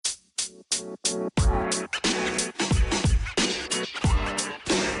Hello,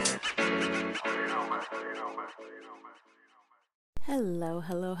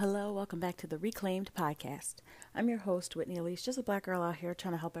 hello, hello. Welcome back to the Reclaimed Podcast. I'm your host, Whitney Elise, just a black girl out here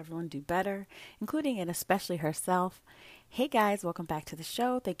trying to help everyone do better, including and especially herself. Hey guys, welcome back to the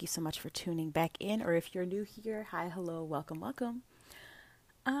show. Thank you so much for tuning back in, or if you're new here, hi, hello, welcome, welcome.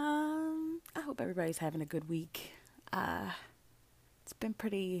 I hope everybody's having a good week. It's been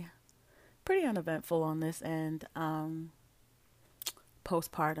pretty uneventful on this end.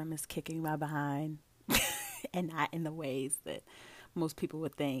 Postpartum is kicking my behind, and not in the ways that most people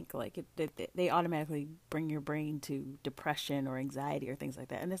would think. Like they automatically bring your brain to depression or anxiety or things like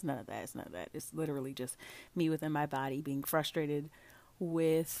that, and it's none of that. It's literally just me within my body being frustrated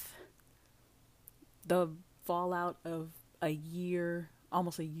with the fallout of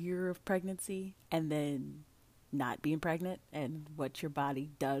almost a year of pregnancy, and then not being pregnant and what your body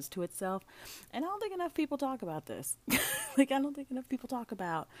does to itself. And I don't think enough people talk about this. I don't think enough people talk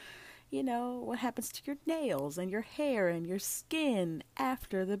about, what happens to your nails and your hair and your skin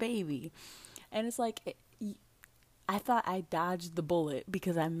after the baby. And it's like, I thought I dodged the bullet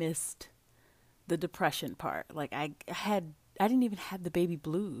because I missed the depression part. Like I didn't even have the baby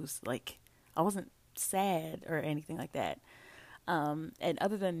blues. Like I wasn't sad or anything like that. And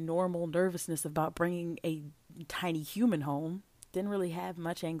other than normal nervousness about bringing a tiny human home, didn't really have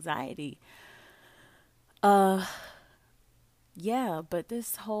much anxiety. Yeah, but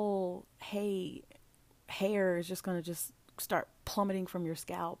this whole, hey, hair is just going to just start plummeting from your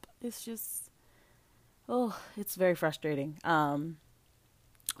scalp. It's just, it's very frustrating.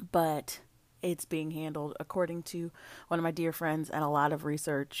 But it's being handled according to one of my dear friends and a lot of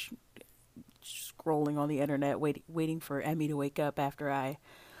research, scrolling on the internet, waiting for Emmy to wake up after I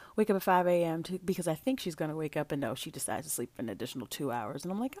wake up at 5 a.m. because I think she's going to wake up, and no, she decides to sleep for an additional 2 hours.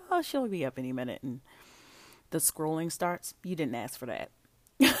 And I'm like, oh, she'll be up any minute. And the scrolling starts. You didn't ask for that.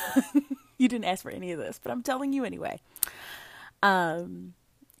 You didn't ask for any of this, but I'm telling you anyway.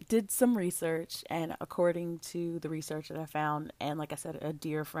 Did some research, and according to the research that I found, and like I said, a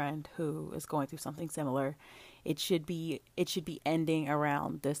dear friend who is going through something similar, it should be ending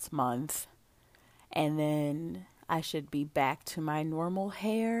around this month. And then I should be back to my normal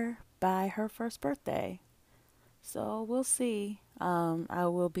hair by her first birthday. So we'll see. I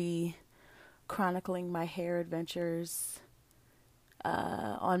will be chronicling my hair adventures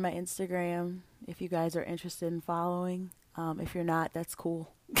on my Instagram if you guys are interested in following. If you're not, that's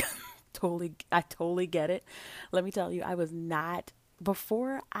cool. I totally get it. Let me tell you, I was not,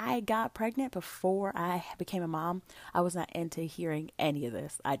 before I got pregnant, before I became a mom, I was not into hearing any of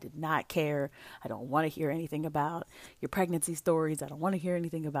this. I did not care. I don't want to hear anything about your pregnancy stories. I don't want to hear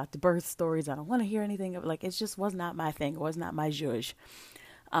anything about the birth stories. I don't want to hear anything of, it just was not my thing. It was not my zhuzh.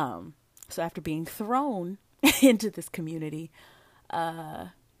 So after being thrown into this community,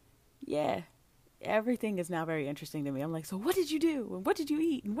 everything is now very interesting to me. I'm like, so what did you do? And what did you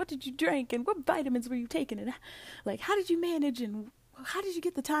eat? And what did you drink? And what vitamins were you taking? And how did you manage? And how did you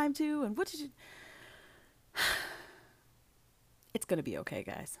get the time to? And what did you... It's going to be okay,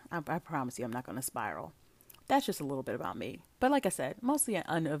 guys. I promise you I'm not going to spiral. That's just a little bit about me. But like I said, mostly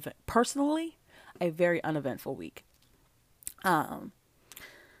personally, a very uneventful week.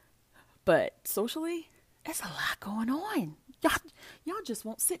 But socially, there's a lot going on. Y'all just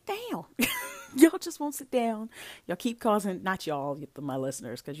won't sit down. Y'all just won't sit down. Y'all keep causing, not y'all, my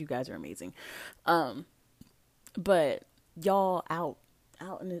listeners, because you guys are amazing. But y'all out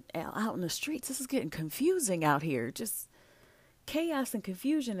in the streets, this is getting confusing out here. Just chaos and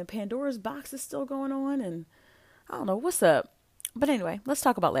confusion, and Pandora's box is still going on, and I don't know what's up. But anyway, let's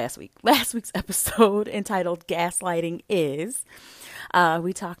talk about last week. Last week's episode, entitled "Gaslighting Is,"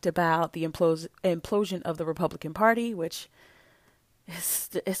 we talked about the implosion of the Republican Party, which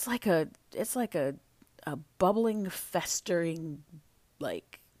it's like a bubbling, festering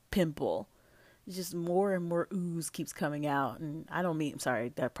pimple. Just more and more ooze keeps coming out, and I'm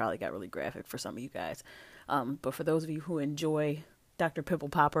sorry, that probably got really graphic for some of you guys. But for those of you who enjoy Dr. Pimple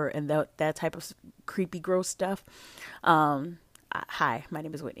Popper and that type of creepy, gross stuff, hi, my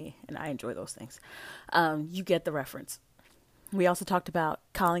name is Whitney, and I enjoy those things. You get the reference. We also talked about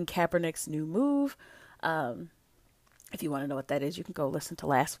Colin Kaepernick's new move. If you want to know what that is, you can go listen to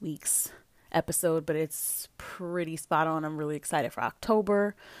last week's episode, but it's pretty spot on. I'm really excited for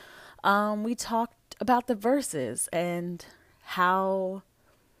October. We talked about the verses and how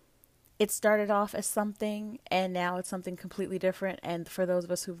it started off as something and now it's something completely different. And for those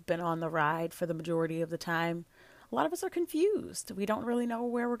of us who've been on the ride for the majority of the time, a lot of us are confused. We don't really know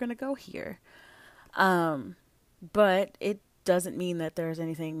where we're going to go here. But it doesn't mean that there's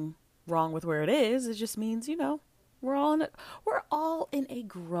anything wrong with where it is. It just means, we're all in a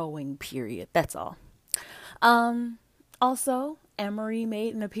growing period. That's all. Also, Emery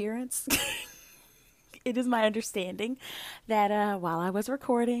made an appearance. It is my understanding that while I was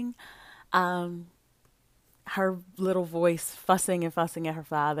recording, her little voice fussing and fussing at her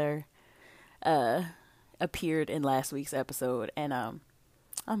father appeared in last week's episode. And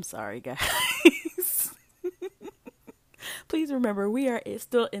I'm sorry, guys. Please remember, we are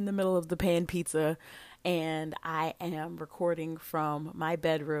still in the middle of the pan pizza, and I am recording from my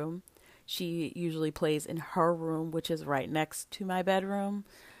bedroom. She usually plays in her room, which is right next to my bedroom.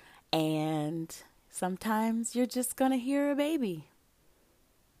 And sometimes you're just going to hear a baby.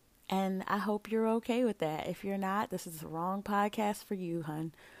 And I hope you're okay with that. If you're not, this is the wrong podcast for you,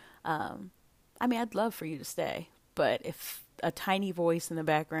 hun. I'd love for you to stay. But if a tiny voice in the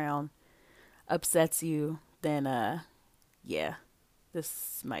background upsets you, then, yeah,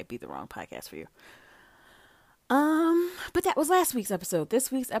 this might be the wrong podcast for you. But that was last week's episode.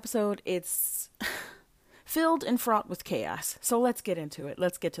 This week's episode, it's filled and fraught with chaos. So let's get into it.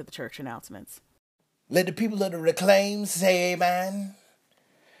 Let's get to the church announcements. Let the people of the Reclaim say amen.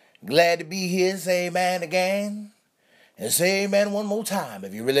 Glad to be here, say amen again. And say amen one more time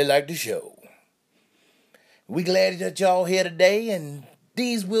if you really like the show. We glad that y'all here today, and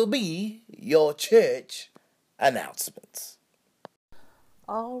these will be your church announcements.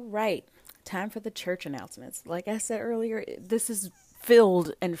 All right. Time for the church announcements. Like I said earlier, this is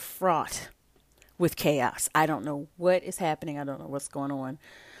filled and fraught with chaos. I don't know what is happening. I don't know what's going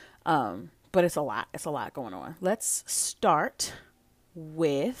on. But it's a lot. It's a lot going on. Let's start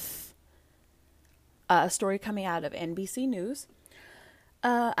with a story coming out of NBC News.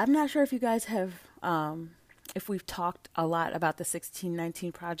 I'm not sure if you guys have, if we've talked a lot about the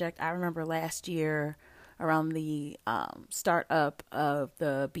 1619 Project. I remember last year around the startup of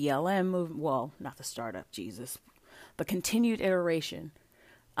the BLM movement. Well, not the startup, Jesus. The continued iteration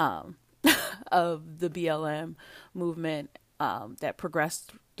of the BLM movement that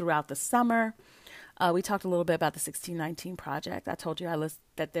progressed throughout the summer. We talked a little bit about the 1619 Project. I told you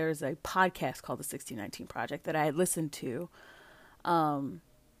that there's a podcast called the 1619 Project that I had listened to. And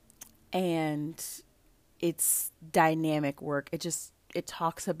it's dynamic work. It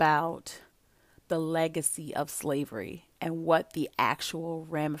talks about the legacy of slavery and what the actual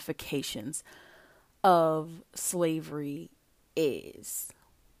ramifications of slavery is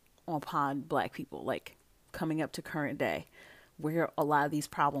upon Black people, like coming up to current day, where a lot of these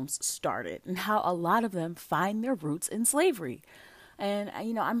problems started and how a lot of them find their roots in slavery. And, I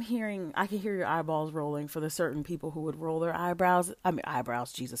can hear your eyeballs rolling for the certain people who would roll their eyeballs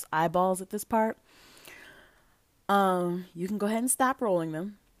at this part. You can go ahead and stop rolling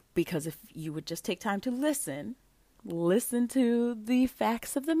them, because if you would just take time to listen to the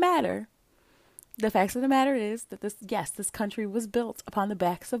facts of the matter. The facts of the matter is that this country was built upon the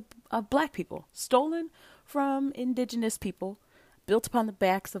backs of Black people, stolen from indigenous people, built upon the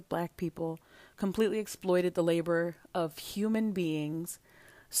backs of Black people, completely exploited the labor of human beings,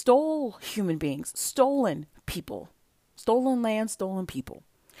 stole human beings, stolen people, stolen land, stolen people.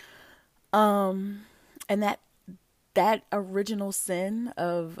 And that original sin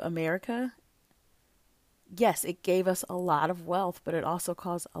of America, yes, it gave us a lot of wealth, but it also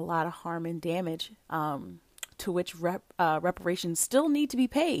caused a lot of harm and damage, to which reparations still need to be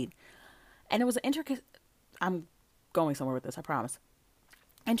paid. And it was an intricate, I'm going somewhere with this, I promise,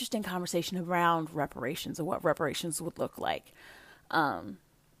 interesting conversation around reparations and what reparations would look like. And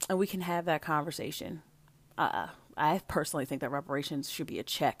we can have that conversation. I personally think that reparations should be a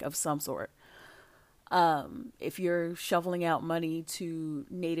check of some sort. If you're shoveling out money to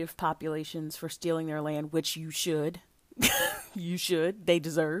native populations for stealing their land, which you should, they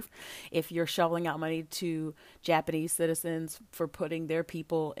deserve. If you're shoveling out money to Japanese citizens for putting their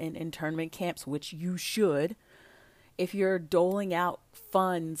people in internment camps, which you should. If you're doling out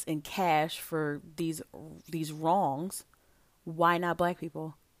funds and cash for these wrongs, why not Black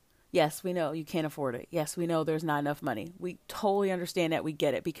people? Yes, we know you can't afford it. Yes, we know there's not enough money. We totally understand that. We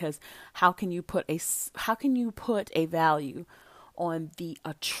get it, because how can you put a value on the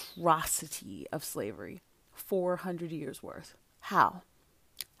atrocity of slavery? 400 years worth. How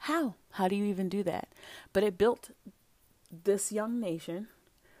do you even do that? But it built this young nation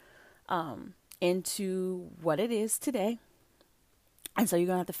into what it is today. And so you're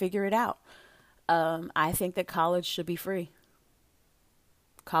going to have to figure it out. I think that college should be free.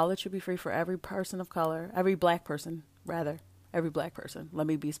 College should be free for every person of color, every Black person. Let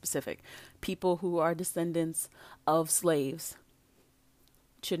me be specific. People who are descendants of slaves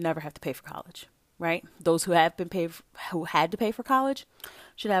should never have to pay for college. right? Those who have been paid, who had to pay for college,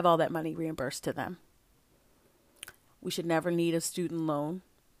 should have all that money reimbursed to them. We should never need a student loan.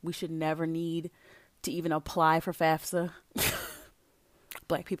 We should never need to even apply for FAFSA.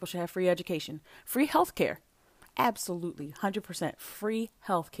 Black people should have free education, free health care. Absolutely, 100% free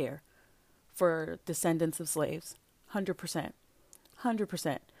health care for descendants of slaves. 100%.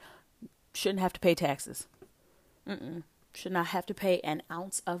 100%. Shouldn't have to pay taxes. Should not have to pay an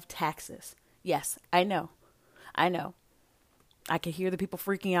ounce of taxes. Yes, I know. I can hear the people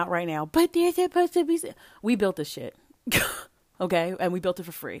freaking out right now. But they're supposed to be... We built this shit. Okay? And we built it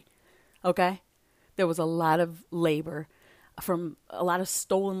for free. Okay? There was a lot of labor a lot of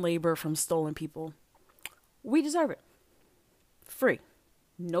stolen labor from stolen people. We deserve it. Free.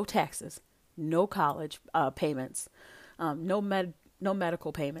 No taxes. No college payments. No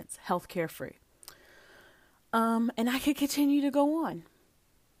medical payments. Healthcare free. And I could continue to go on.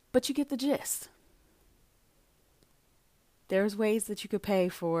 But you get the gist. There's ways that you could pay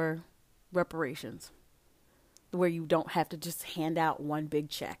for reparations where you don't have to just hand out one big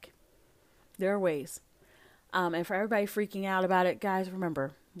check. There are ways. And for everybody freaking out about it, guys,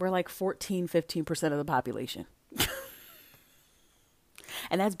 remember, we're like 15% of the population.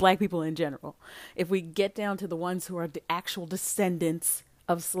 And that's black people in general. If we get down to the ones who are the actual descendants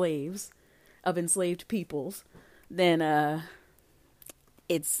of slaves, of enslaved peoples, then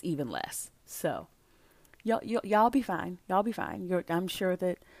it's even less. So y'all be fine. Y'all be fine. I'm sure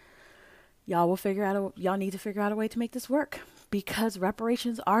that y'all need to figure out a way to make this work, because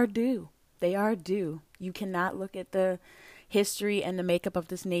reparations are due. They are due. You cannot look at the history and the makeup of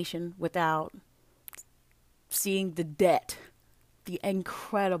this nation without seeing the debt, the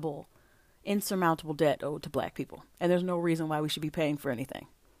incredible, insurmountable debt owed to black people. And there's no reason why we should be paying for anything.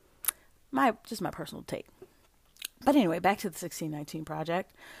 Just my personal take. But anyway, back to the 1619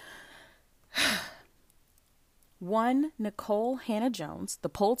 Project. One, Nicole Hannah-Jones, the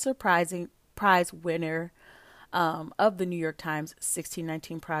Pulitzer Prize winner of the New York Times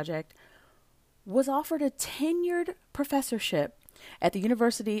 1619 Project, was offered a tenured professorship at the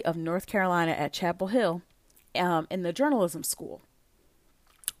University of North Carolina at Chapel Hill in the journalism school.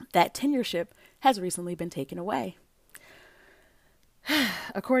 That tenureship has recently been taken away.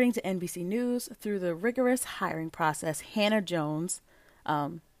 According to NBC News, through the rigorous hiring process,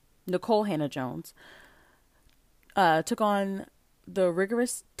 Nicole Hannah-Jones, took on the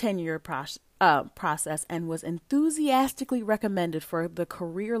rigorous tenure process and was enthusiastically recommended for the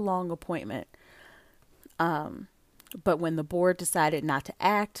career-long appointment. But when the board decided not to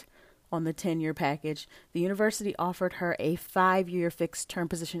act on the tenure package, the university offered her a 5-year fixed-term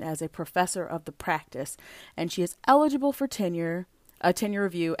position as a professor of the practice, and she is eligible for a tenure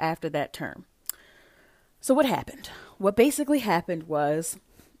review after that term. So what happened? What basically happened was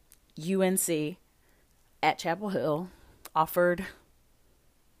UNC at Chapel Hill offered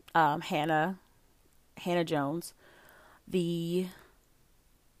Hannah-Jones the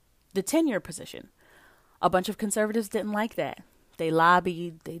tenure position. A bunch of conservatives didn't like that. They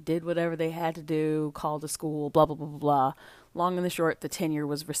lobbied, they did whatever they had to do, called the school, blah, blah, blah, blah, blah. Long and the short, the tenure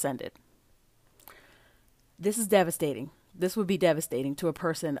was rescinded. This is devastating. This would be devastating to a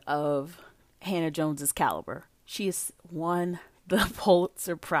person of Hannah-Jones's caliber. She has won the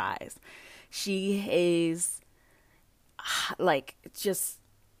Pulitzer Prize. She is just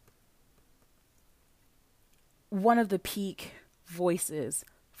one of the peak voices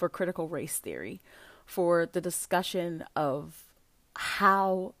for critical race theory, for the discussion of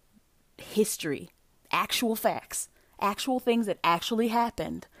how history, actual facts, actual things that actually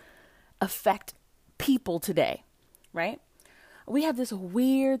happened affect people today, right? We have this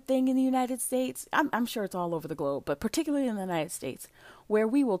weird thing in the United States. I'm sure it's all over the globe, but particularly in the United States, where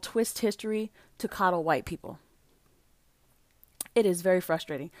we will twist history to coddle white people. It is very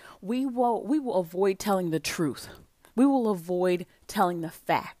frustrating. We will avoid telling the truth. We will avoid telling the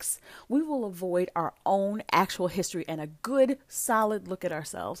facts. We will avoid our own actual history and a good, solid look at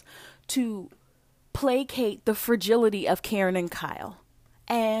ourselves to placate the fragility of Karen and Kyle.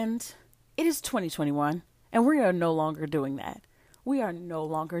 And it is 2021, and we are no longer doing that. We are no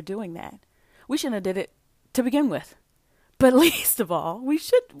longer doing that. We shouldn't have did it to begin with. But least of all, we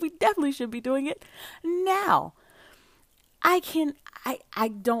definitely should be doing it now. I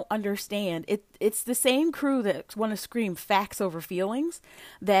don't understand. It's the same crew that want to scream facts over feelings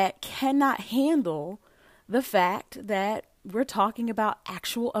that cannot handle the fact that we're talking about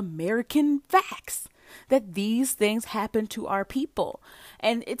actual American facts, that these things happen to our people.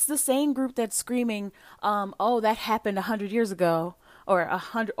 And it's the same group that's screaming, that happened 100 years ago, or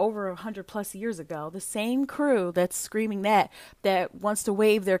over 100 plus years ago. The same crew that's screaming that wants to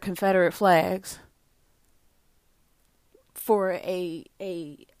wave their Confederate flags for a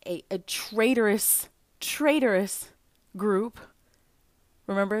traitorous group.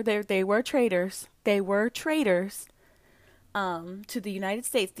 Remember, they were traitors. They were traitors to the United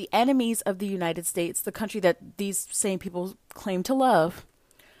States, the enemies of the United States, the country that these same people claim to love,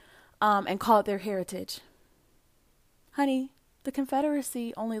 and call it their heritage. Honey, the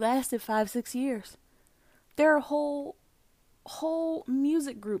Confederacy only lasted 5-6 years. There are whole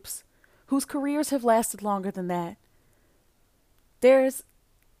music groups whose careers have lasted longer than that. There's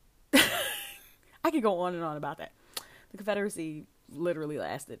I could go on and on about that. The Confederacy literally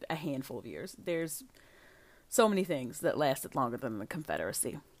lasted a handful of years. There's so many things that lasted longer than the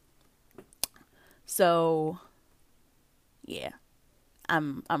Confederacy. So yeah.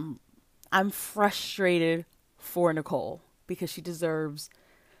 I'm frustrated for Nicole because she deserves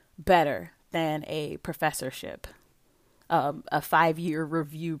better than a professorship. A 5-year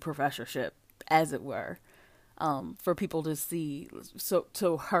review professorship, as it were, for people to see,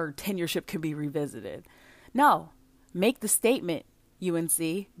 so her tenureship can be revisited. No, make the statement, UNC.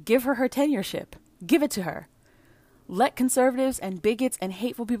 Give her tenureship. Give it to her. Let conservatives and bigots and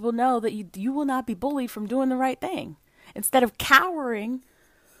hateful people know that you will not be bullied from doing the right thing, instead of cowering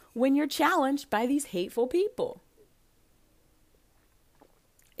when you're challenged by these hateful people.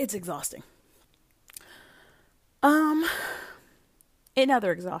 It's exhausting. In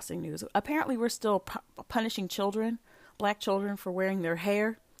other exhausting news, apparently we're still punishing children, black children, for wearing their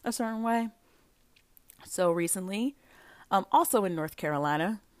hair a certain way. So recently, also in North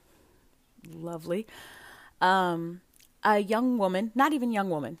Carolina, lovely, a young woman, not even young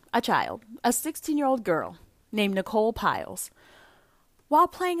woman, a child, a 16-year-old girl named Nicole Piles, while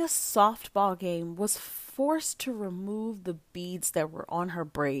playing a softball game, was forced to remove the beads that were on her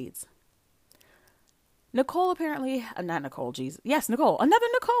braids. Nicole apparently, not Nicole, geez. Yes, Nicole. Another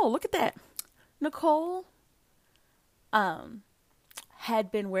Nicole. Look at that. Nicole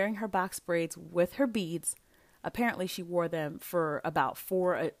had been wearing her box braids with her beads. Apparently she wore them for about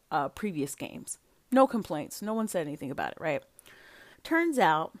 4 previous games. No complaints. No one said anything about it, right? Turns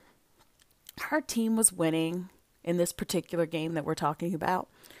out her team was winning in this particular game that we're talking about.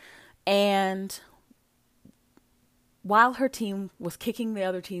 And while her team was kicking the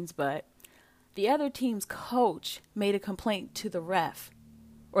other team's butt, the other team's coach made a complaint to the ref,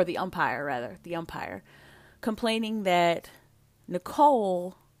 or the umpire, complaining that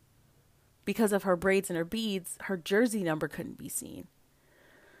Nicole, because of her braids and her beads, her jersey number couldn't be seen.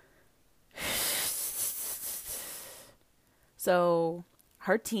 So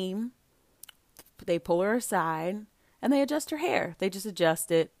her team, they pull her aside and they adjust her hair. They just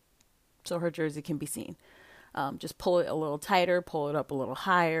adjust it so her jersey can be seen. Just pull it a little tighter, pull it up a little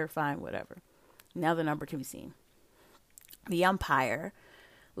higher, fine, whatever. Now the number can be seen. The umpire,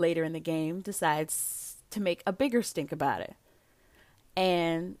 later in the game, decides to make a bigger stink about it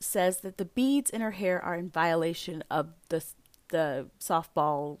and says that the beads in her hair are in violation of the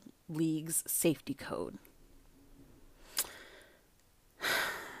softball league's safety code.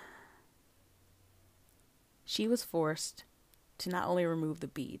 She was forced to not only remove the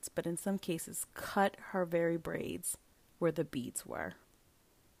beads, but in some cases cut her very braids where the beads were.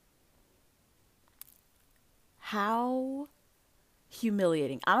 How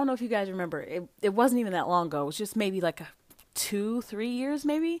humiliating. I don't know if you guys remember, it wasn't even that long ago. It was just maybe like 2-3 years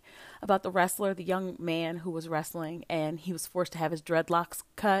maybe, about the wrestler, the young man who was wrestling, and he was forced to have his dreadlocks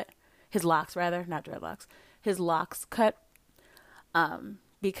cut. His locks, rather, not dreadlocks. His locks cut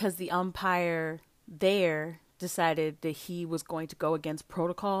because the umpire there decided that he was going to go against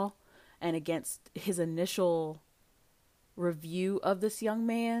protocol and against his initial review of this young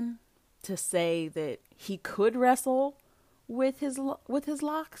man to say that he could wrestle with his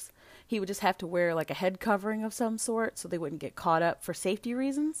locks. He would just have to wear like a head covering of some sort so they wouldn't get caught up for safety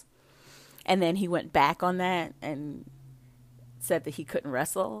reasons. And then he went back on that and said that he couldn't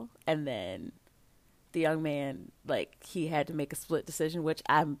wrestle. And then the young man, like, he had to make a split decision, which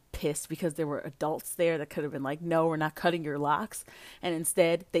I'm pissed because there were adults there that could have been like, no, we're not cutting your locks. And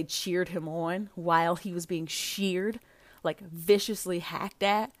instead they cheered him on while he was being sheared, like viciously hacked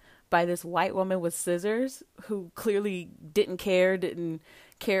at by this white woman with scissors who clearly didn't care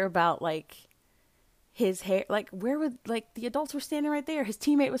about like his hair. Like, where would, like, the adults were standing right there. His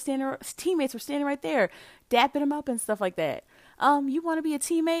teammates were standing right there, dapping him up and stuff like that. You want to be a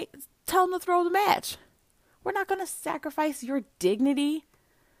teammate? Tell him to throw the match. We're not going to sacrifice your dignity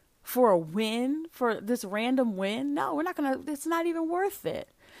for a win, for this random win. No, we're not going to, it's not even worth it.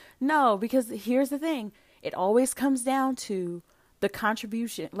 No, because here's the thing. It always comes down to the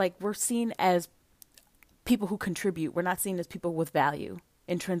contribution. Like, we're seen as people who contribute. We're not seen as people with value,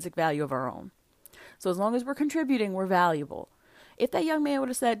 intrinsic value of our own. So as long as we're contributing, we're valuable. If that young man would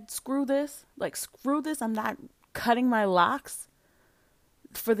have said, screw this, I'm not cutting my locks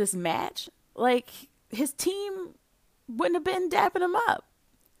for this match, like, his team wouldn't have been dapping him up.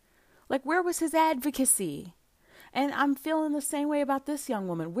 Like, where was his advocacy? And I'm feeling the same way about this young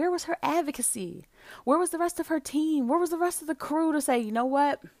woman. Where was her advocacy? Where was the rest of her team? Where was the rest of the crew to say, you know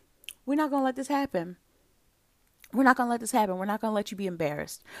what? We're not going to let this happen. We're not going to let this happen. We're not going to let you be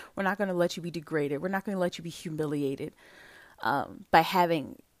embarrassed. We're not going to let you be degraded. We're not going to let you be humiliated by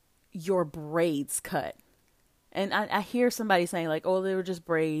having your braids cut. And I hear somebody saying, like, oh, they were just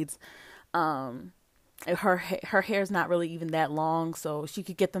braids. Her hair's not really even that long, so she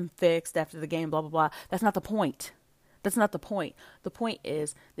could get them fixed after the game, blah, blah, blah. That's not the point. That's not the point. The point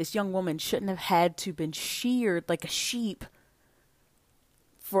is this young woman shouldn't have had to been sheared like a sheep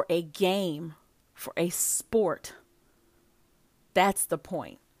for a game, for a sport. That's the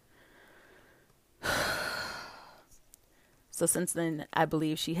point. So since then, I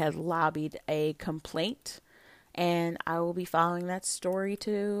believe she has lobbied a complaint, and I will be following that story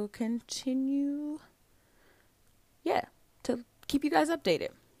to continue. Yeah, to keep you guys updated.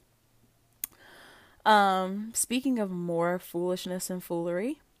 Speaking of more foolishness and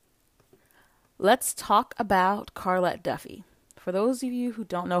foolery, let's talk about Carlette Duffy. For those of you who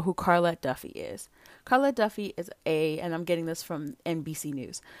don't know who Carlette Duffy is, Carlette Duffy is and I'm getting this from NBC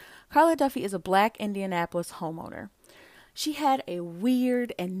News, Carlette Duffy is a Black Indianapolis homeowner. She had a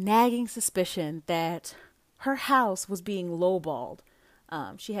weird and nagging suspicion that her house was being lowballed.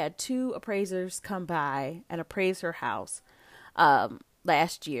 She had 2 appraisers come by and appraise her house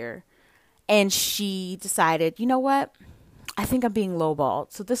last year. And she decided, you know what? I think I'm being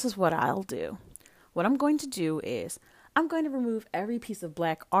lowballed. So this is what I'll do. What I'm going to do is I'm going to remove every piece of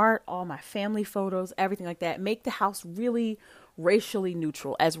Black art, all my family photos, everything like that. Make the house really racially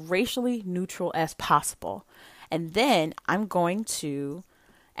neutral as possible. And then I'm going to,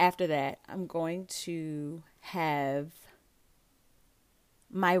 after that, I'm going to have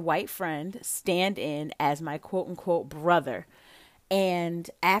my white friend stand in as my quote unquote brother. And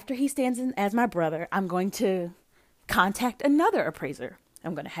after he stands in as my brother, I'm going to contact another appraiser.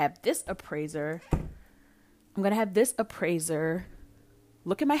 I'm going to have this appraiser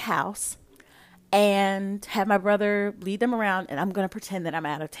look at my house and have my brother lead them around, and I'm going to pretend that I'm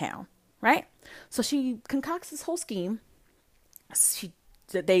out of town, right? So she concocts this whole scheme.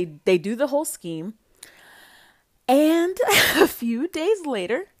 They do the whole scheme. And a few days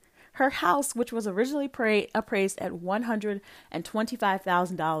later, her house, which was originally appraised at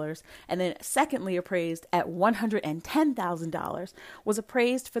 $125,000 and then secondly appraised at $110,000, was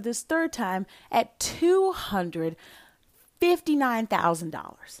appraised for this third time at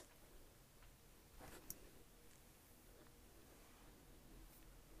 $259,000.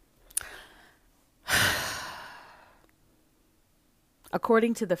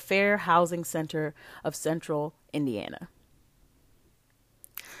 According to the Fair Housing Center of Central Indiana.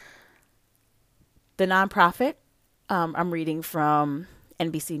 The nonprofit, I'm reading from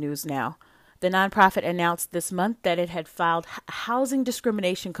NBC News now. The nonprofit announced this month that it had filed housing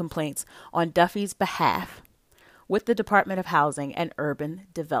discrimination complaints on Duffy's behalf with the Department of Housing and Urban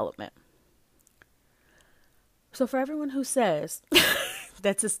Development. So for everyone who says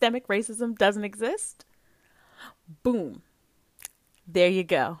that systemic racism doesn't exist, boom. There you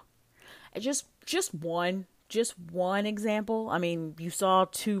go. Just one example. I mean, you saw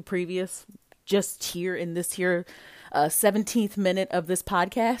 2 previous just here in this 17th minute of this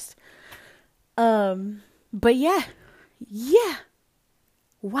podcast. But yeah.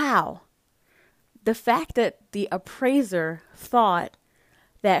 Wow. The fact that the appraiser thought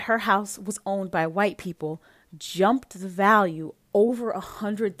that her house was owned by white people jumped the value over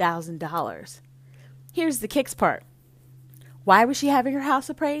 $100,000. Here's the kicks part. Why was she having her house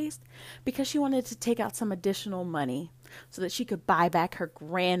appraised? Because she wanted to take out some additional money so that she could buy back her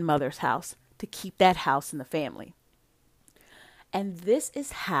grandmother's house to keep that house in the family. And this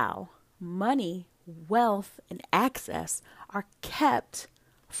is how money, wealth, and access are kept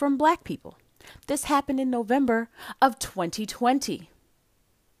from Black people. This happened in November of 2020.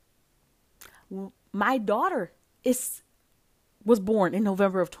 My daughter was born in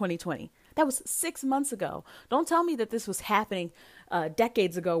November of 2020. That was 6 months ago. Don't tell me that this was happening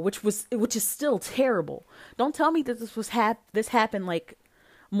decades ago, which is still terrible. Don't tell me that this happened like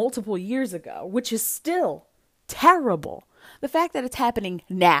multiple years ago, which is still terrible. The fact that it's happening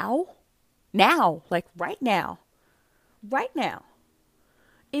now, like right now,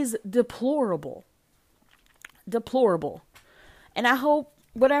 is deplorable. Deplorable. And I hope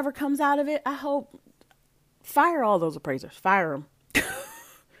whatever comes out of it, I hope fire all those appraisers. Fire them.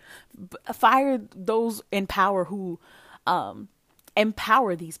 Fire those in power who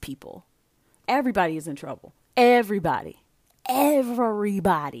empower these people. Everybody is in trouble. Everybody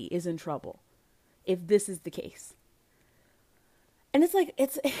is in trouble if this is the case. And it's like,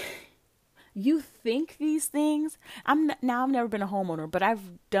 you think these things. I've never been a homeowner, but I've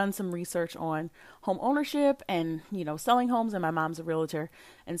done some research on home ownership and, selling homes, and my mom's a realtor.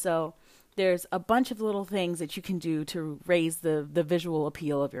 And so there's a bunch of little things that you can do to raise the visual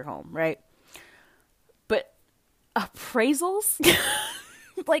appeal of your home, right? But appraisals,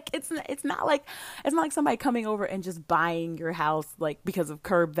 like it's not like somebody coming over and just buying your house like because of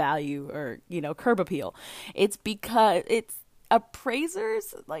curb value or, curb appeal. It's because it's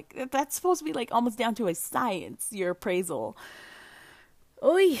appraisers, like that's supposed to be like almost down to a science, your appraisal.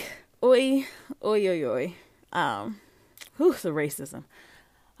 Oi. The racism.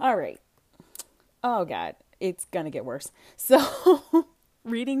 All right. Oh God, it's gonna get worse. So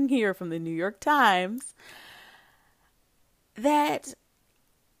reading here from the New York Times that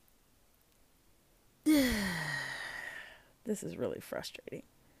this is really frustrating.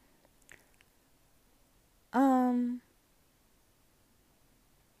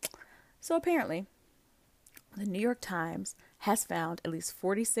 So apparently, the New York Times has found at least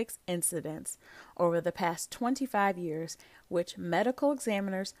 46 incidents over the past 25 years which medical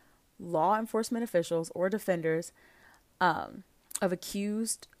examiners, law enforcement officials, or defenders of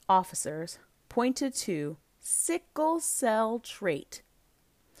accused officers pointed to sickle cell trait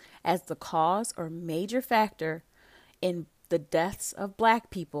as the cause or major factor in the deaths of Black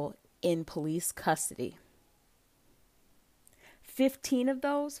people in police custody. 15 of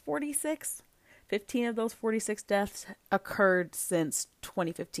those 46 deaths occurred since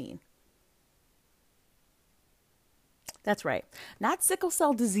 2015. That's right. Not sickle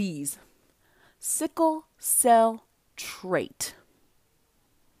cell disease. Sickle cell trait.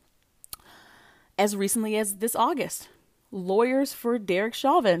 As recently as this August, lawyers for Derek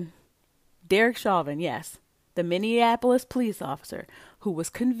Chauvin, yes, the Minneapolis police officer who was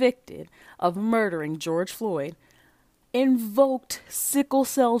convicted of murdering George Floyd, invoked sickle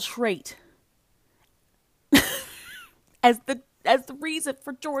cell trait as the reason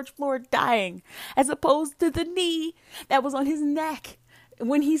for George Floyd dying, as opposed to the knee that was on his neck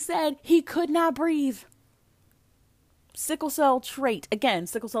when he said he could not breathe. Sickle cell trait. Again,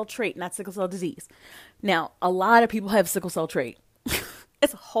 sickle cell trait, not sickle cell disease. Now, a lot of people have sickle cell trait.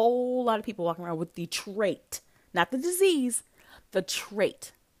 It's a whole lot of people walking around with the trait, not the disease, the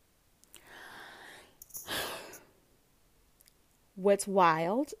trait. What's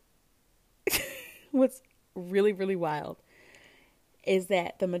wild, what's really, really wild, is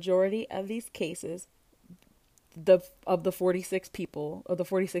that the majority of these cases, of the 46 people, of the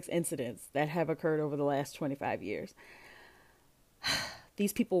 46 incidents that have occurred over the last 25 years,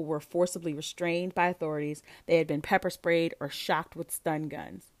 these people were forcibly restrained by authorities. They had been pepper sprayed or shocked with stun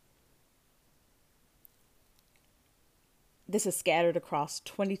guns. This is scattered across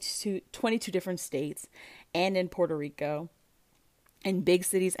 22 different states and in Puerto Rico. In big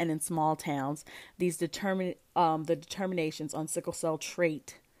cities and in small towns, the determinations on sickle cell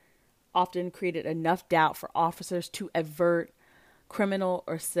trait often created enough doubt for officers to avert criminal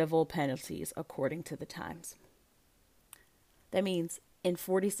or civil penalties, according to the Times. That means in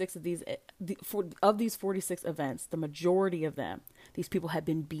 46 of these 46 events, the majority of them, these people had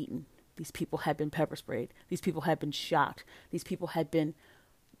been beaten, these people had been pepper sprayed, these people had been shocked, these people had been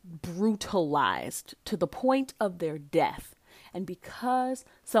brutalized to the point of their death. And because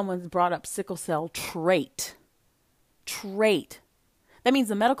someone's brought up sickle cell trait, that means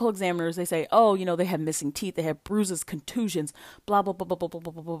the medical examiners, they say, oh, they have missing teeth, they have bruises, contusions, blah, blah, blah, blah, blah,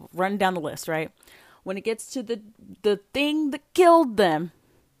 blah, blah, blah, run down the list, right? When it gets to the thing that killed them,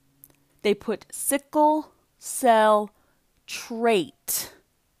 they put sickle cell trait.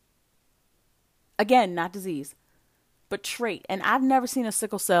 Again, not disease, but trait. And I've never seen a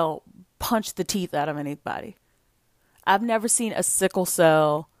sickle cell punch the teeth out of anybody. I've never seen a sickle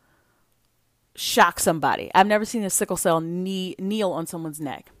cell shock somebody. I've never seen a sickle cell kneel on someone's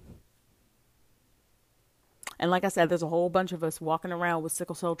neck. And like I said, there's a whole bunch of us walking around with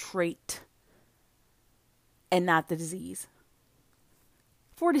sickle cell trait and not the disease.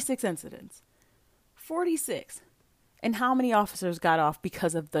 46 incidents. 46. And how many officers got off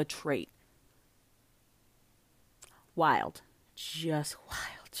because of the trait? Wild. Just wild.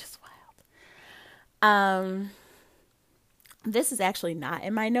 This is actually not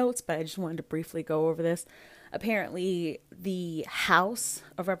in my notes, but I just wanted to briefly go over this. Apparently, the House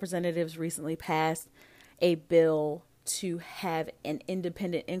of Representatives recently passed a bill to have an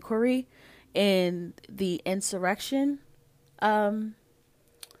independent inquiry in the insurrection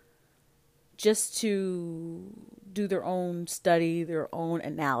just to do their own study, their own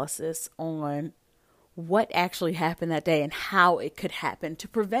analysis on what actually happened that day and how it could happen to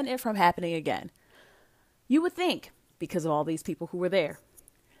prevent it from happening again. You would think, because of all these people who were there,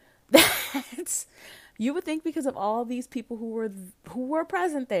 you would think because of all these people who were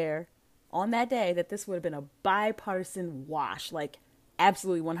present there on that day, that this would have been a bipartisan wash, like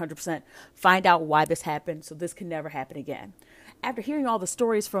absolutely 100%. Find out why this happened so this can never happen again. After hearing all the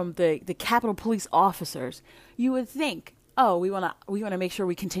stories from the Capitol Police officers, you would think, oh, we want to make sure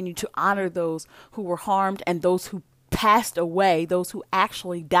we continue to honor those who were harmed and those who passed away, those who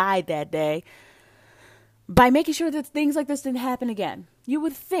actually died that day, by making sure that things like this didn't happen again. You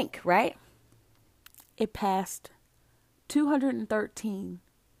would think, right? It passed 213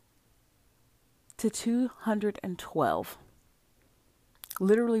 to 212.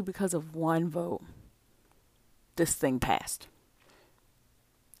 Literally because of one vote, this thing passed.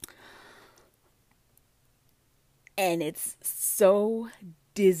 And it's so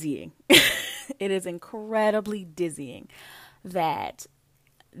dizzying. It is incredibly dizzying that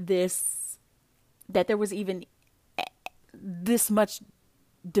there was even this much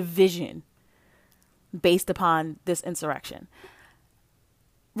division based upon this insurrection.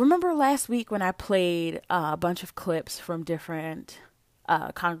 Remember last week when I played a bunch of clips from different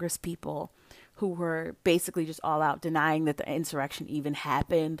Congress people who were basically just all out denying that the insurrection even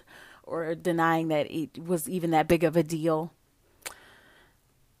happened, or denying that it was even that big of a deal?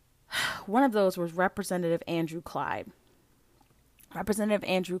 One of those was Representative Andrew Clyde. Representative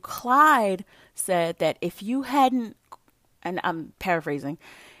Andrew Clyde said that if you hadn't, and I'm paraphrasing,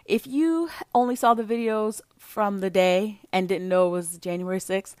 if you only saw the videos from the day and didn't know it was January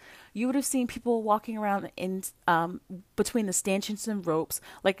 6th, you would have seen people walking around in between the stanchions and ropes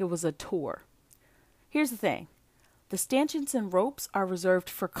like it was a tour. Here's the thing. The stanchions and ropes are reserved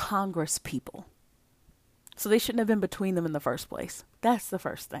for Congress people. So they shouldn't have been between them in the first place. That's the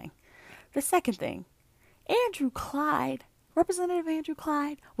first thing. The second thing, Representative Andrew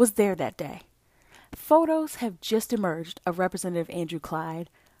Clyde was there that day. Photos have just emerged of Representative Andrew Clyde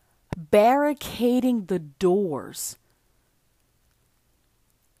barricading the doors.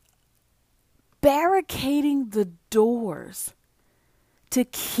 Barricading the doors to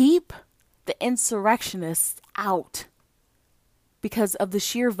keep the insurrectionists out because of the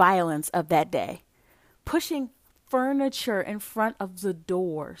sheer violence of that day. Pushing furniture in front of the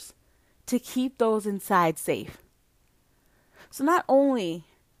doors to keep those inside safe. So not only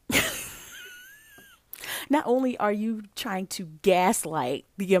are you trying to gaslight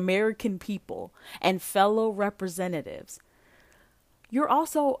the American people and fellow representatives, you're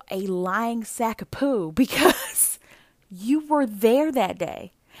also a lying sack of poo, because you were there that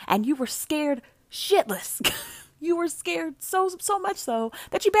day and you were scared shitless. You were scared so much so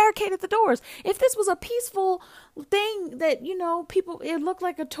that you barricaded the doors. If this was a peaceful thing that, people, it looked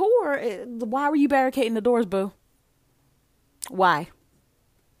like a tour, why were you barricading the doors, boo? Why?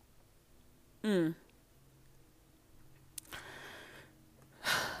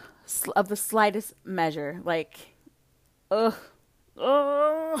 Of the slightest measure,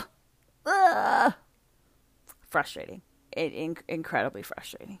 frustrating. Incredibly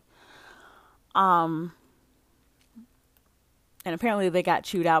frustrating. And apparently they got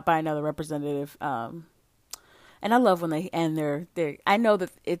chewed out by another representative. And I love when they end their I know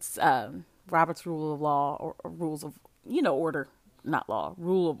that it's Robert's rule of law, or rules of, order, not law,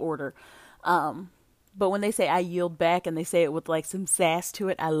 rule of order. But when they say I yield back and they say it with like some sass to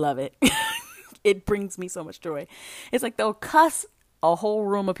it, I love it. It brings me so much joy. It's like they'll cuss a whole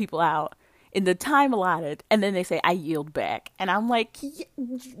room of people out in the time allotted, and then they say I yield back. And I'm like,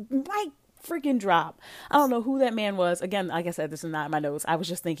 my freaking drop. I don't know who that man was. Again, like I said, this is not in my notes. I was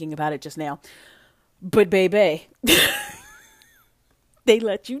just thinking about it just now. But baby, they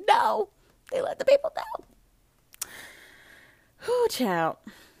let you know. They let the people know. Whoo, child.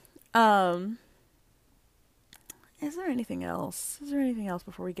 Is there anything else? Is there anything else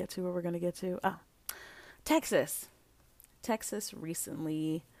before we get to where we're going to get to? Oh, Texas. Texas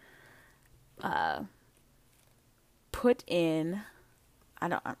recently signed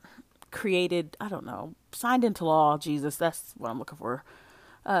into law. Jesus, that's what I'm looking for.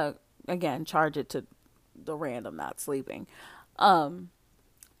 Again, charge it to the random not sleeping. Signed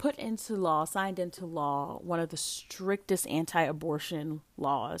into law, one of the strictest anti-abortion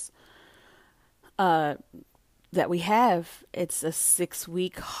laws that we have. It's a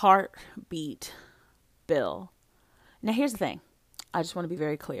 6-week heartbeat bill. Now, here's the thing. I just want to be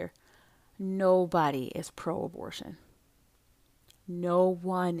very clear. Nobody is pro-abortion. No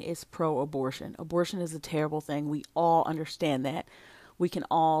one is pro-abortion. Abortion is a terrible thing. We all understand that. we can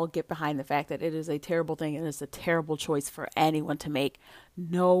all get behind the fact that it is a terrible thing and it's a terrible choice for anyone to make.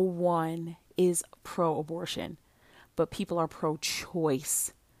 No one is pro-abortion, but people are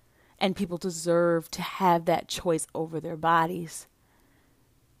pro-choice, and people deserve to have that choice over their bodies.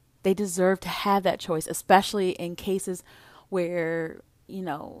 They deserve to have that choice, especially in cases where, you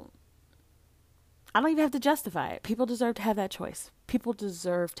know, I don't even have to justify it. People deserve to have that choice. People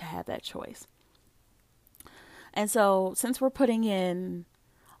deserve to have that choice. And so, since we're putting in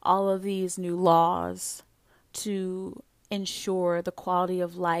all of these new laws to ensure the quality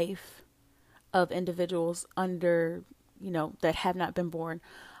of life of individuals under, you know, that have not been born,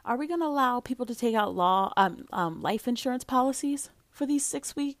 are we going to allow people to take out life insurance policies for these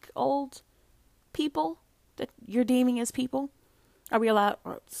 6-week-old people that you're deeming as people? Are we allowed?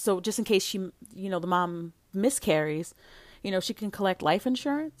 So just in case she, you know, the mom miscarries, you know, she can collect life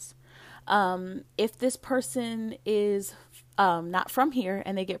insurance. If this person is not from here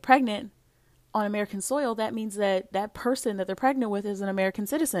and they get pregnant on American soil, that means that that person that they're pregnant with is an American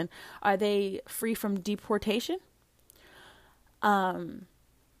citizen. Are they free from deportation?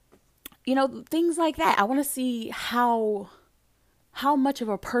 You know, things like that. I want to see how much of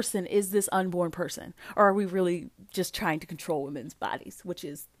a person is this unborn person? Or are we really just trying to control women's bodies, which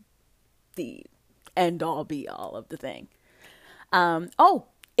is the end all be all of the thing?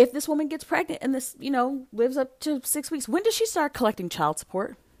 If this woman gets pregnant and this, you know, lives up to 6 weeks, when does she start collecting child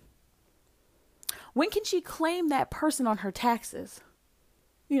support? When can she claim that person on her taxes?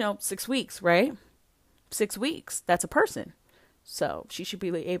 You know, 6 weeks, right? 6 weeks. That's a person. So she should be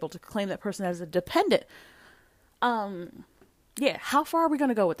able to claim that person as a dependent. Yeah. How far are we going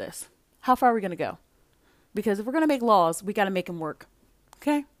to go with this? How far are we going to go? Because if we're going to make laws, we got to make them work.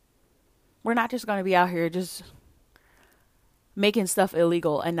 Okay? We're not just going to be out here just making stuff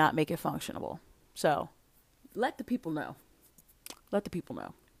illegal and not make it functionable. So let the people know. Let the people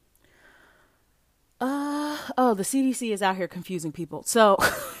know. The CDC is out here confusing people. So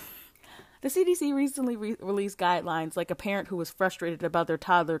the CDC recently released guidelines, like a parent who was frustrated about their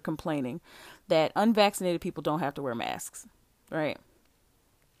toddler complaining that unvaccinated people don't have to wear masks, right?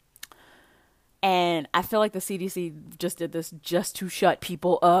 And I feel like the CDC just did this just to shut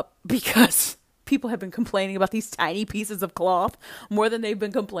people up, because people have been complaining about these tiny pieces of cloth more than they've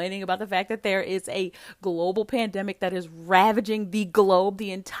been complaining about the fact that there is a global pandemic that is ravaging the globe,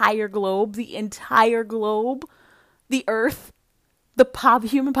 the entire globe, the earth. The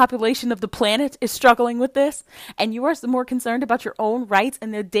human population of the planet is struggling with this, and you are more concerned about your own rights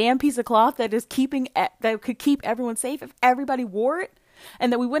and the damn piece of cloth that could keep everyone safe if everybody wore it, and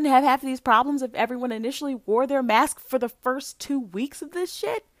that we wouldn't have half of these problems if everyone initially wore their mask for the first 2 weeks of this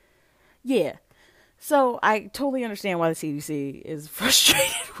shit. Yeah. So I totally understand why the CDC is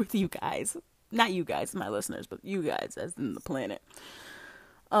frustrated with you guys. Not you guys, my listeners, but you guys as in the planet.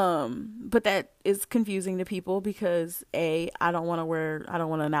 But that is confusing to people because I don't want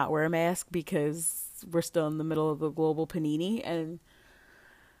to not wear a mask because we're still in the middle of the global panini, and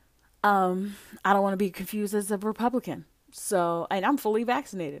I don't want to be confused as a Republican. So, and I'm fully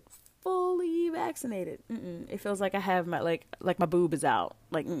vaccinated. It feels like I have my my boob is out.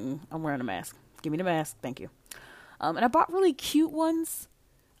 I'm wearing a mask. Give me the mask, thank you. And I bought really cute ones.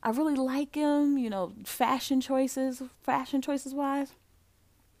 I really like them. You know, fashion choices wise.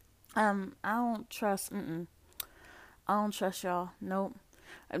 I don't trust. I don't trust y'all. Nope.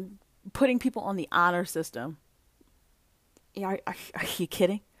 I'm putting people on the honor system. Are you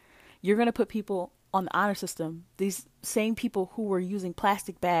kidding? You're gonna put people on the honor system. These same people who were using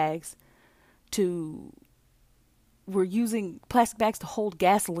plastic bags to hold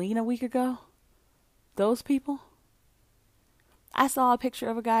gasoline a week ago. Those people. I saw a picture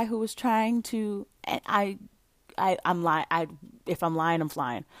of a guy who was trying to, and I'm lying. If I'm lying, I'm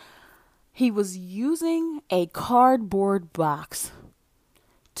flying. He was using a cardboard box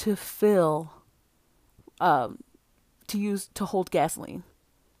to hold gasoline.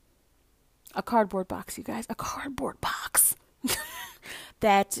 A cardboard box, you guys. A cardboard box.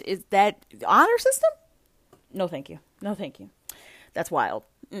 That honor system? No, thank you. No, thank you. That's wild.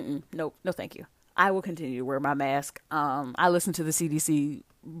 Nope. No, thank you. I will continue to wear my mask. I listen to the CDC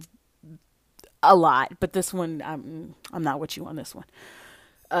a lot, but this one, I'm not with you on this one.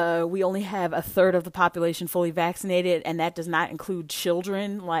 We only have a third of the population fully vaccinated, and that does not include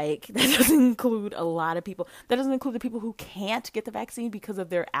children. That doesn't include a lot of people. That doesn't include the people who can't get the vaccine because of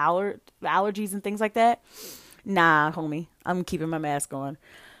their allergies and things like that. Nah, homie, I'm keeping my mask on.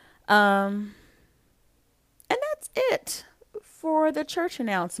 And that's it for the church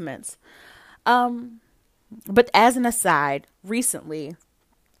announcements. But as an aside, recently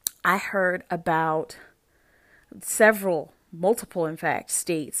I heard about several multiple, in fact,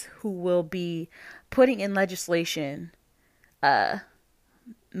 states who will be putting in legislation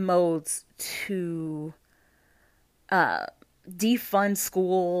modes to defund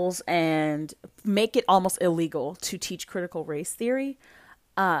schools and make it almost illegal to teach critical race theory.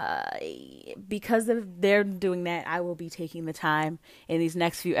 Because they're doing that, I will be taking the time in these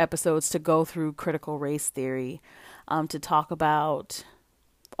next few episodes to go through critical race theory, to talk about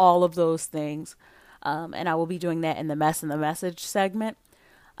all of those things. And I will be doing that in the Mess and the Message segment.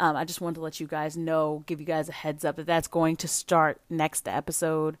 I just wanted to let you guys know, give you guys a heads up that that's going to start next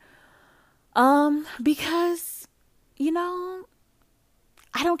episode. Because,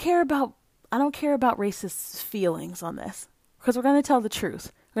 I don't care about racist feelings on this. Because we're going to tell the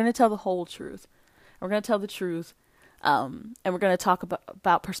truth. We're going to tell the whole truth. We're going to tell the truth. And we're going to talk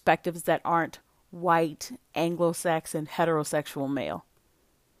about perspectives that aren't white, Anglo-Saxon, heterosexual male.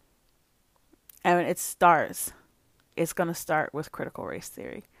 And it's going to start with critical race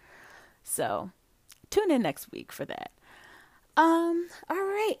theory. So tune in next week for that. All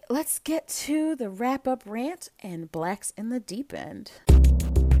right, let's get to the wrap-up rant and Blacks in the Deep End.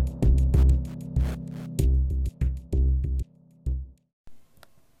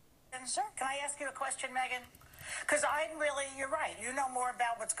 Sir, can I ask you a question, Megan? Because you're right. You know more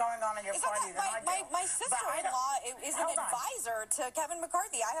about what's going on in your party than I do. My sister-in-law is an advisor to Kevin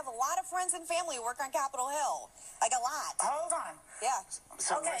McCarthy. I have a lot of friends and family who work on Capitol Hill. Like a lot. Hold on. Yeah.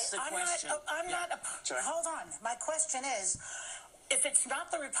 So okay, what's the question? Hold on. My question is, if it's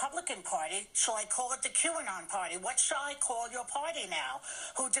not the Republican Party, shall I call it the QAnon Party? What shall I call your party now,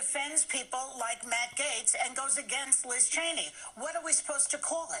 who defends people like Matt Gaetz and goes against Liz Cheney? What are we supposed to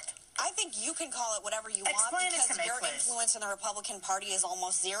call it? I think you can call it whatever you want because your influence in the Republican Party is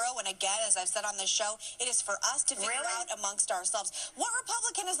almost zero. And again, as I've said on this show, it is for us to figure out amongst ourselves. What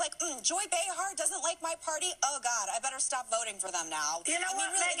Republican is like, Joy Behar doesn't like my party? Oh, God, I better stop voting for them now. You know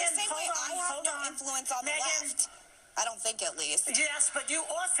what, really, Megan, the same way I have no influence on the left. I don't think, at least. Yes, but you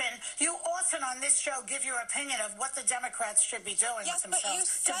often on this show give your opinion of what the Democrats should be doing with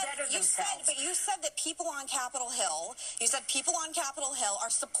themselves to better themselves. But you said that people on Capitol Hill are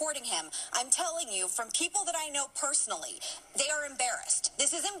supporting him. I'm telling you, from people that I know personally, they are embarrassed.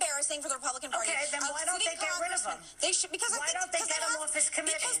 This is embarrassing for the Republican Party. Okay, then why don't they get rid of him? They should, because why don't they get him off his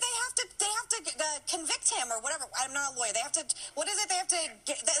committee? Because they have to convict him or whatever. I'm not a lawyer. They have to. What is it? They have to.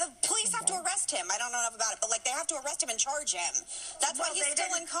 The police have to arrest him. I don't know enough about it, but they have to arrest him and charge him. That's why he's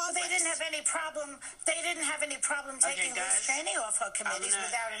still in Congress. They didn't have any problem. Taking Liz Cheney off her committees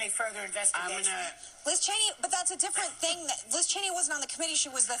without any further investigation. Liz Cheney, but that's a different thing. Liz Cheney wasn't on the committee.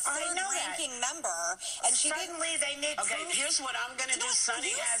 She was the third-ranking member, and she suddenly they need. Okay, here's what I'm going to do.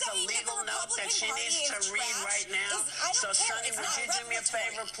 Sonny has a legal note that she needs to read right now. So, Sonny, would you do me a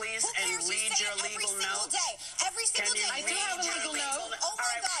favor, please, and read your legal note? Every single day. I do have a legal note. Oh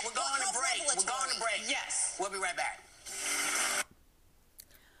my God. We're going to break. We're going to break. Yes. We'll be right back.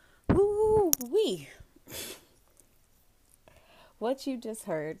 Woo-wee. What you just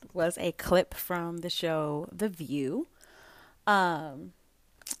heard was a clip from the show The View. That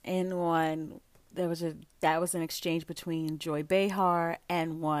was an exchange between Joy Behar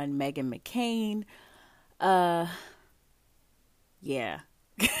and one Meghan McCain. Yeah.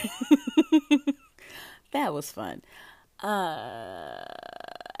 That was fun.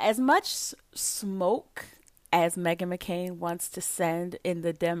 As much smoke as Meghan McCain wants to send in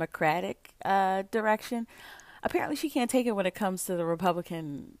the Democratic direction, apparently she can't take it when it comes to the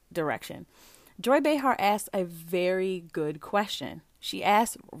Republican direction. Joy Behar asked a very good question. She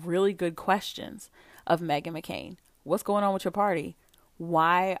asked really good questions of Meghan McCain. What's going on with your party?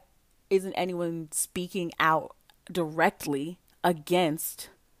 Why isn't anyone speaking out directly against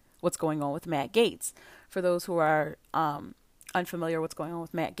what's going on with Matt Gaetz? For those who are unfamiliar with what's going on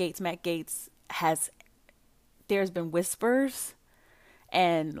with Matt Gaetz there's been whispers,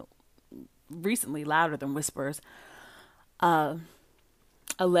 and recently louder than whispers,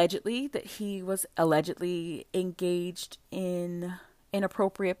 allegedly that he was engaged in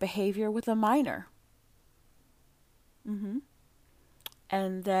inappropriate behavior with a minor.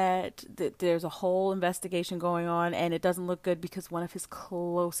 And that there's a whole investigation going on, and it doesn't look good because one of his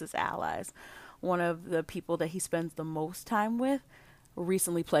closest allies, one of the people that he spends the most time with,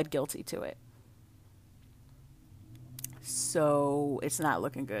 recently pled guilty to it. So it's not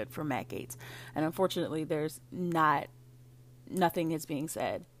looking good for Matt Gaetz. And unfortunately, nothing is being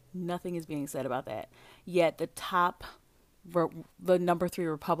said. Nothing is being said about that. Yet the number 3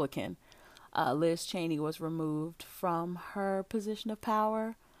 Republican, Liz Cheney, was removed from her position of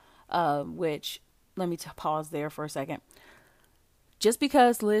power, which, let me pause there for a second. Just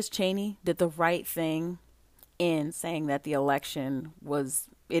because Liz Cheney did the right thing in saying that the election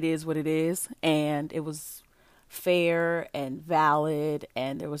it is what it is, and it was fair and valid,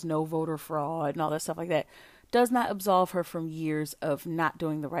 and there was no voter fraud and all that stuff like that, does not absolve her from years of not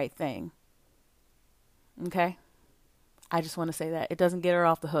doing the right thing. Okay? I just want to say that. It doesn't get her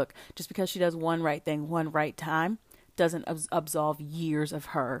off the hook. Just because she does one right thing, one right time, doesn't absolve years of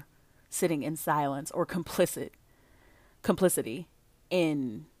her sitting in silence or complicity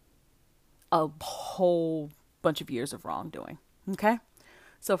in a whole bunch of years of wrongdoing. Okay?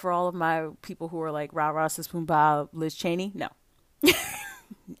 So for all of my people who are like, rah, rah, sis, boom, bah, Liz Cheney, no.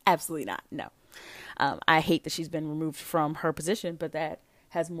 Absolutely not. No. I hate that she's been removed from her position, but that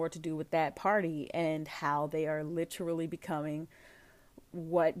has more to do with that party and how they are literally becoming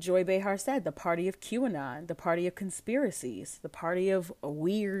what Joy Behar said, the party of QAnon, the party of conspiracies, the party of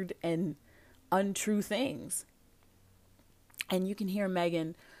weird and untrue things. And you can hear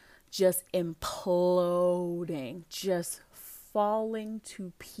Meghan just imploding, just falling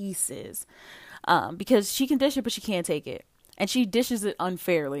to pieces, because she can dish it, but she can't take it. And she dishes it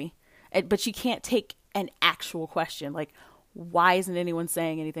unfairly, but she can't take an actual question. Like, why isn't anyone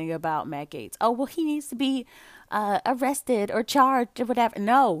saying anything about Matt Gaetz? Oh, well, he needs to be arrested or charged or whatever.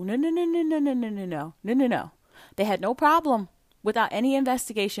 No. They had no problem without any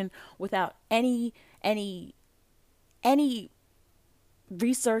investigation, without any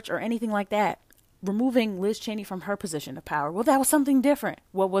research or anything like that, removing Liz Cheney from her position of power. Well, that was something different.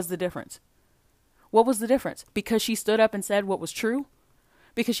 What was the difference? What was the difference? Because she stood up and said what was true?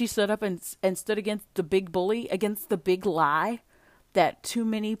 Because she stood up and stood against the big bully, against the big lie that too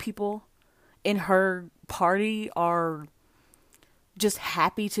many people in her party are just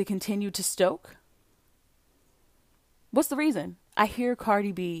happy to continue to stoke? What's the reason? I hear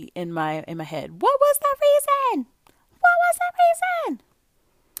Cardi B in my head. What was the reason? What was the reason?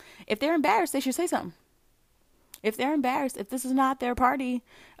 If they're embarrassed, they should say something. If they're embarrassed, if this is not their party,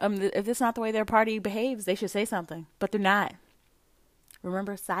 if this is not the way their party behaves, they should say something. But they're not.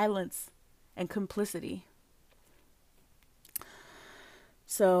 Remember, silence and complicity.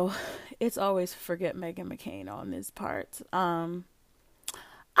 So it's always forget Meghan McCain on this part. I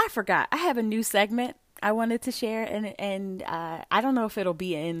forgot. I have a new segment I wanted to share, and I don't know if it'll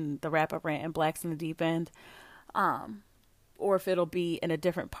be in the wrap-up rant and Blacks in the Deep End, or if it'll be in a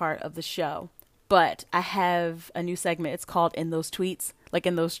different part of the show. But I have a new segment. It's called In Those Tweets, like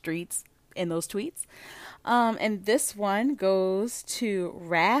in those streets, in those tweets. And this one goes to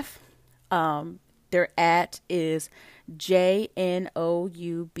Raf. Their @ is JNOUBIRAF,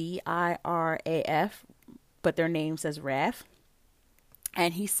 but their name says Raf.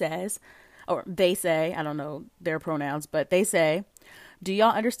 And he says, or they say, I don't know their pronouns, but they say, do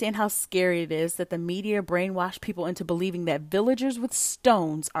y'all understand how scary it is that the media brainwash people into believing that villagers with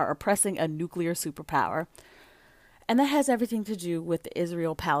stones are oppressing a nuclear superpower? And that has everything to do with the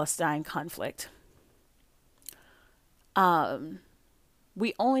Israel-Palestine conflict.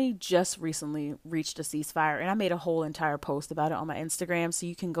 We only just recently reached a ceasefire, and I made a whole entire post about it on my Instagram, so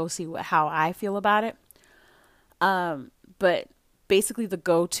you can go see how I feel about it. But basically the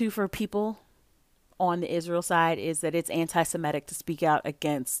go-to for people on the Israel side is that it's anti-Semitic to speak out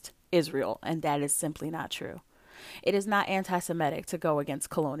against Israel, and that is simply not true. It is not anti-Semitic to go against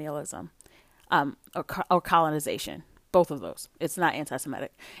colonialism, or colonization. Both of those. It's not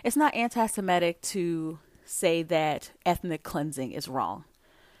anti-Semitic. It's not anti-Semitic to say that ethnic cleansing is wrong.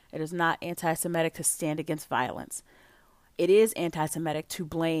 It is not anti-Semitic to stand against violence. It is anti-Semitic to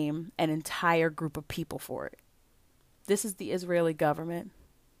blame an entire group of people for it. This is the Israeli government.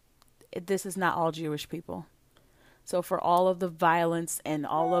 This is not all Jewish people. So for all of the violence and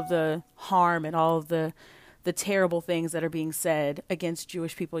all of the harm and all of the terrible things that are being said against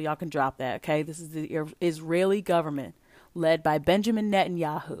Jewish people, y'all can drop that, okay? This is the Israeli government led by Benjamin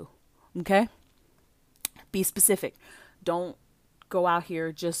Netanyahu, okay? Be specific. Don't go out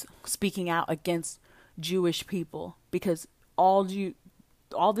here just speaking out against Jewish people, because all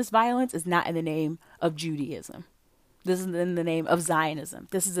this violence is not in the name of Judaism. This is in the name of Zionism.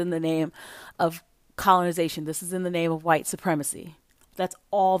 This is in the name of colonization. This is in the name of white supremacy. That's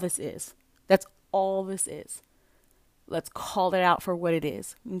all this is. That's all this is. Let's call it out for what it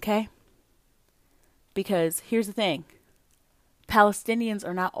is, okay? Because here's the thing. Palestinians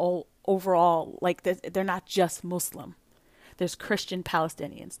are not all overall like this. They're not just Muslim. There's Christian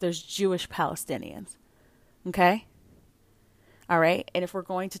Palestinians. There's Jewish Palestinians, okay? All right. And if we're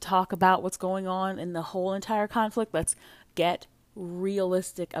going to talk about what's going on in the whole entire conflict, let's get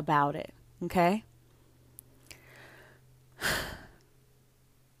realistic about it. Okay.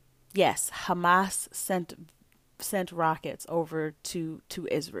 Yes, Hamas sent rockets over to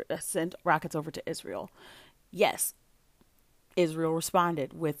Israel. Sent rockets over to Israel. yes, Israel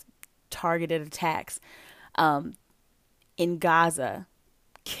responded with targeted attacks in Gaza,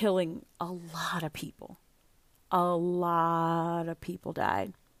 killing a lot of people. A lot of people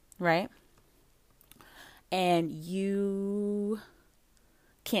died, right? And you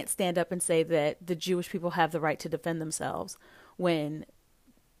can't stand up and say that the Jewish people have the right to defend themselves when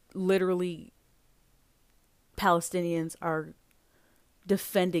literally Palestinians are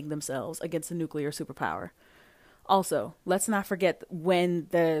defending themselves against a nuclear superpower. Also, let's not forget when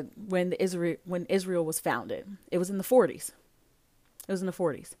Israel was founded. It was in the 40s.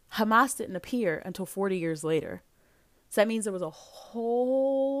 Hamas didn't appear until 40 years later. So that means there was a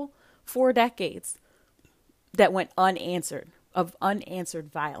whole 4 decades that went unanswered, of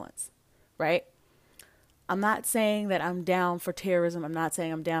unanswered violence, right? I'm not saying that I'm down for terrorism. I'm not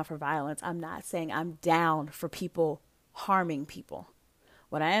saying I'm down for violence. I'm not saying I'm down for people harming people.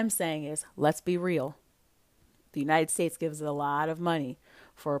 What I am saying is, let's be real. The United States gives a lot of money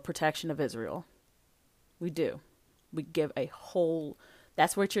for protection of Israel. We do. We give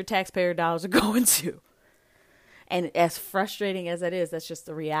that's what your taxpayer dollars are going to. And as frustrating as that is, that's just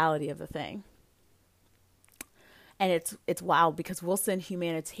the reality of the thing. And it's wild because we'll send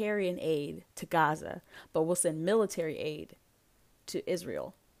humanitarian aid to Gaza, but we'll send military aid to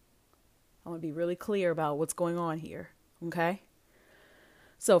Israel. I want to be really clear about what's going on here, okay?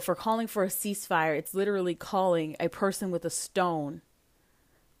 So for calling for a ceasefire, it's literally calling a person with a stone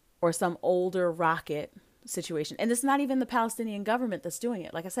or some older rocket situation. And it's not even the Palestinian government that's doing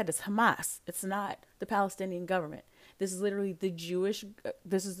it. Like I said, it's Hamas. It's not the Palestinian government. This is literally the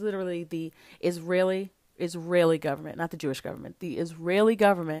Israeli government, not the Jewish government, the Israeli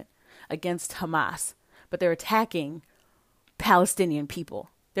government against Hamas. But they're attacking Palestinian people.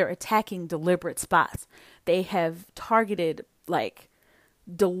 They're attacking deliberate spots. They have targeted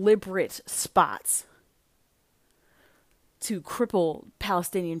deliberate spots to cripple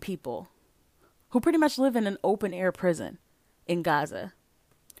Palestinian people who pretty much live in an open air prison in Gaza.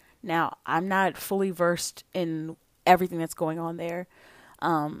 Now, I'm not fully versed in everything that's going on there.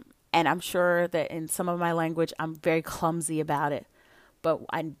 And I'm sure that in some of my language, I'm very clumsy about it. But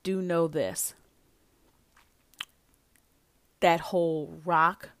I do know this. That whole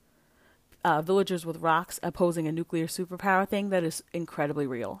villagers with rocks opposing a nuclear superpower thing, that is incredibly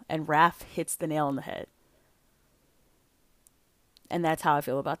real. And Raf hits the nail on the head. And that's how I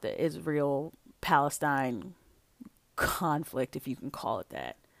feel about the Israel-Palestine conflict, if you can call it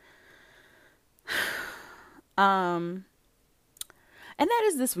that. And that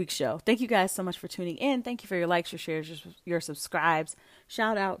is this week's show. Thank you guys so much for tuning in. Thank you for your likes, your shares, your subscribes.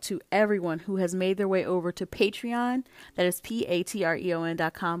 Shout out to everyone who has made their way over to Patreon. That is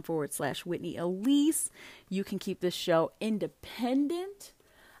patreon.com/Whitney Elise. You can keep this show independent.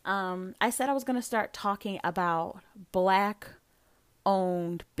 I said I was going to start talking about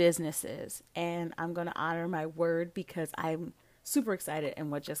Black-owned businesses, and I'm going to honor my word because I'm super excited in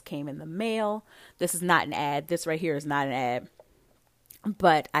what just came in the mail. This is not an ad. This right here is not an ad.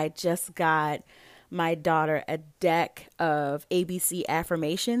 But I just got my daughter a deck of ABC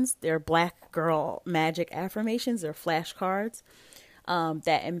affirmations. They're Black Girl Magic affirmations. They're flashcards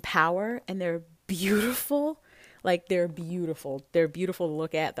that empower, and they're beautiful. They're beautiful. They're beautiful to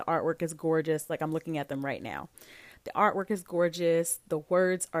look at. The artwork is gorgeous. I'm looking at them right now. The artwork is gorgeous. The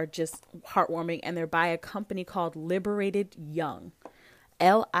words are just heartwarming, and they're by a company called Liberated Young.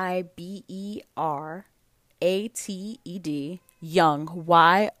 LIBERATED Young,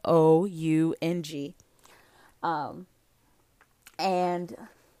 YOUNG. And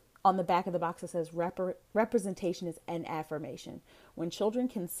on the back of the box it says representation is an affirmation. When children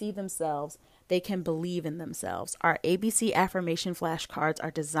can see themselves, they can believe in themselves. Our ABC affirmation flashcards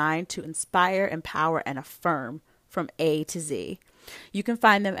are designed to inspire, empower, and affirm from A to Z. You can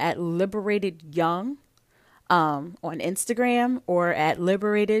find them at Liberated Young on Instagram or at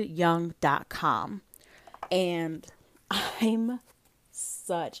liberatedyoung.com. And I'm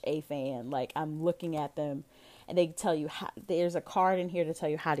such a fan. I'm looking at them and they tell you how, there's a card in here to tell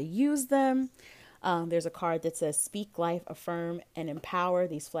you how to use them. There's a card that says speak life, affirm, and empower.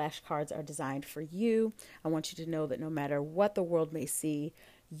 These flashcards are designed for you. I want you to know that no matter what the world may see,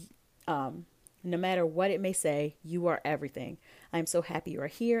 no matter what it may say, you are everything. I'm so happy you are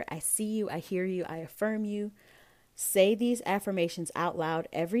here. I see you. I hear you. I affirm you. Say these affirmations out loud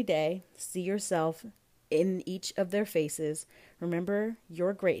every day. See yourself in each of their faces. Remember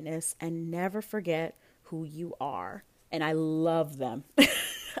your greatness and never forget who you are. And I love them.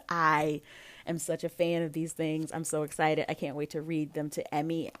 I am such a fan of these things. I'm so excited. I can't wait to read them to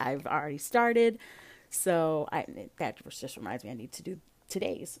Emmy. I've already started. So that just reminds me I need to do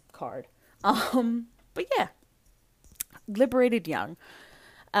today's card. But yeah, Liberated Young.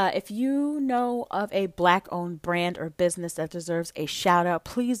 If you know of a Black-owned brand or business that deserves a shout out,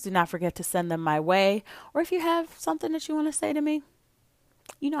 please do not forget to send them my way. Or if you have something that you want to say to me,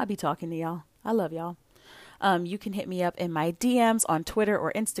 you know I be talking to y'all. I love y'all. You can hit me up in my DMs on Twitter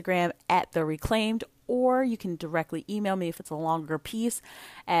or Instagram at The Reclaimed, or you can directly email me if it's a longer piece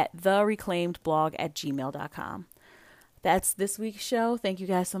at thereclaimedblog@gmail.com. That's this week's show. Thank you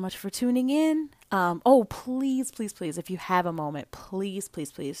guys so much for tuning in. Please, if you have a moment, please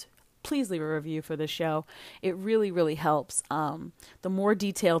leave a review for the show. It really, really helps. The more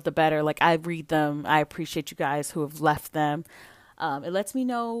detailed, the better. Like, I read them. I appreciate you guys who have left them. It lets me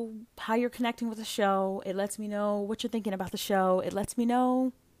know how you're connecting with the show. It lets me know what you're thinking about the show. It lets me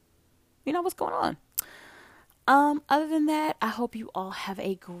know, what's going on. Other than that, I hope you all have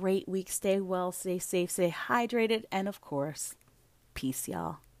a great week. Stay well, stay safe, stay hydrated, and of course, peace,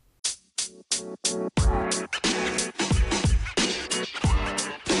 y'all.